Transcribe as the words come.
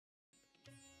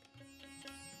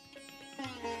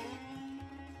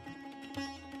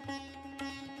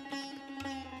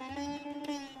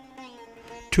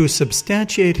To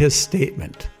substantiate his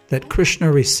statement that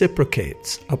Krishna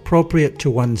reciprocates appropriate to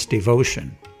one's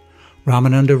devotion,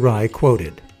 Ramananda Rai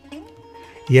quoted,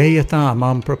 Ye yata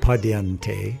mam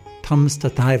prapadyante tam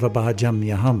stataiva bhajam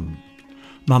yaham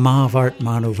mama vart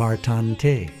manu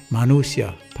vartante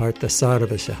manusya partha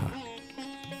sarvashaha.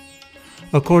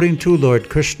 According to Lord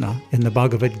Krishna in the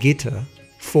Bhagavad Gita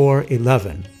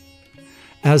 4:11,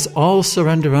 as all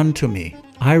surrender unto me,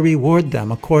 I reward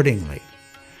them accordingly.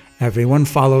 Everyone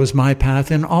follows my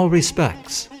path in all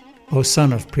respects, O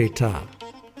son of Pritha.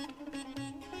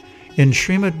 In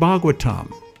Srimad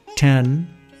Bhagavatam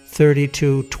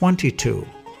 10:32-22,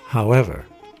 however,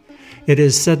 it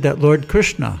is said that Lord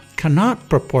Krishna cannot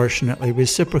proportionately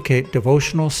reciprocate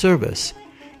devotional service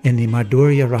in the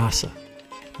Madhurya Rasa.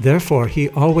 Therefore, he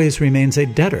always remains a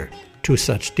debtor to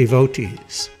such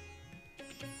devotees.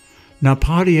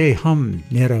 Naparyeham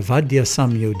niravadya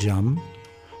samyujam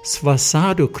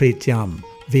svasadu krityam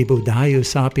vibhudayu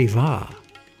sapi va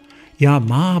ya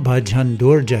ma bhajan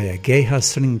durjaya geha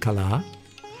srinkala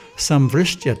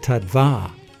samvrishya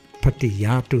tadva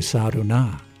patiyatu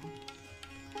saruna.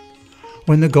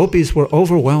 When the gopis were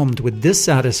overwhelmed with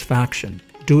dissatisfaction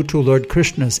due to Lord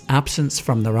Krishna's absence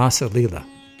from the Rasa Leela,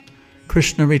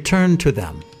 Krishna returned to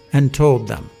them and told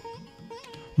them,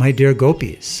 My dear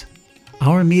gopis,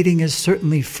 our meeting is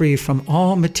certainly free from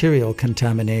all material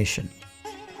contamination.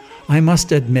 I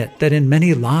must admit that in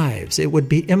many lives it would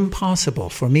be impossible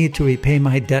for me to repay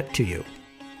my debt to you,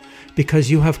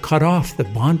 because you have cut off the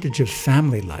bondage of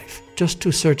family life just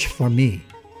to search for me.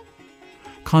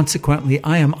 Consequently,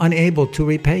 I am unable to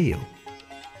repay you.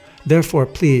 Therefore,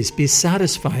 please be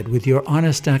satisfied with your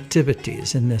honest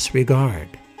activities in this regard.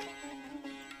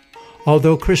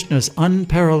 Although Krishna's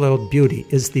unparalleled beauty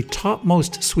is the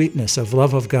topmost sweetness of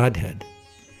love of Godhead,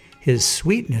 his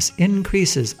sweetness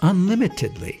increases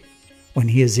unlimitedly when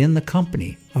he is in the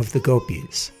company of the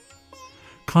gopis.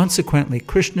 Consequently,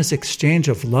 Krishna's exchange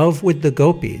of love with the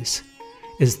gopis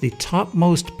is the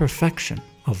topmost perfection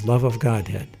of love of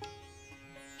Godhead.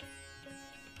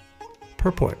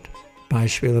 Purport by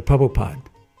Srila Prabhupada.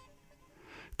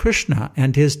 Krishna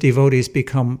and his devotees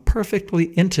become perfectly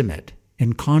intimate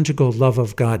in conjugal love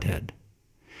of Godhead.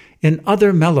 In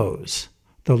other mellows,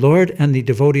 the Lord and the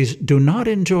devotees do not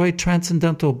enjoy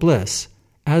transcendental bliss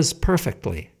as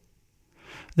perfectly.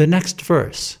 The next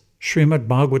verse, Srimad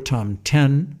Bhagavatam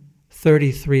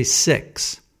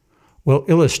 10:33-6, will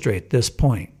illustrate this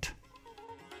point.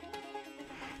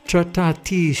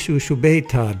 Tratati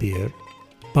sushubhetabir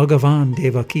Bhagavan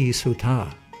Devaki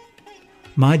Sutta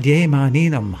Madhye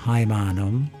Maninam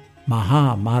Haimanam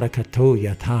Maha Marakato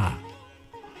Yatha.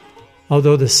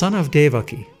 Although the son of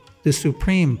Devaki, the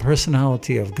Supreme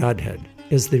Personality of Godhead,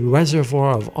 is the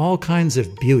reservoir of all kinds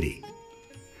of beauty,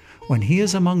 when he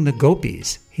is among the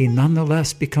gopis, he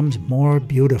nonetheless becomes more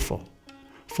beautiful,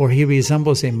 for he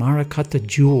resembles a Marakata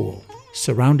jewel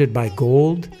surrounded by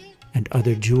gold and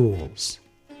other jewels.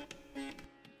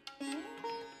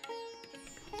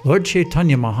 Lord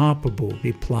Chaitanya Mahaprabhu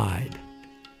replied,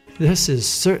 This is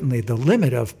certainly the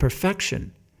limit of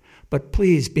perfection, but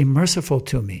please be merciful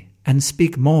to me and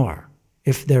speak more,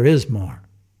 if there is more.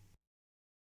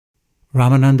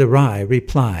 Ramananda Rai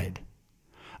replied,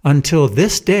 Until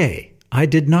this day, I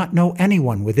did not know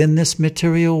anyone within this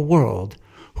material world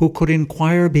who could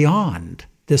inquire beyond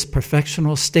this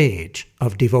perfectional stage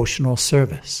of devotional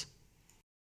service.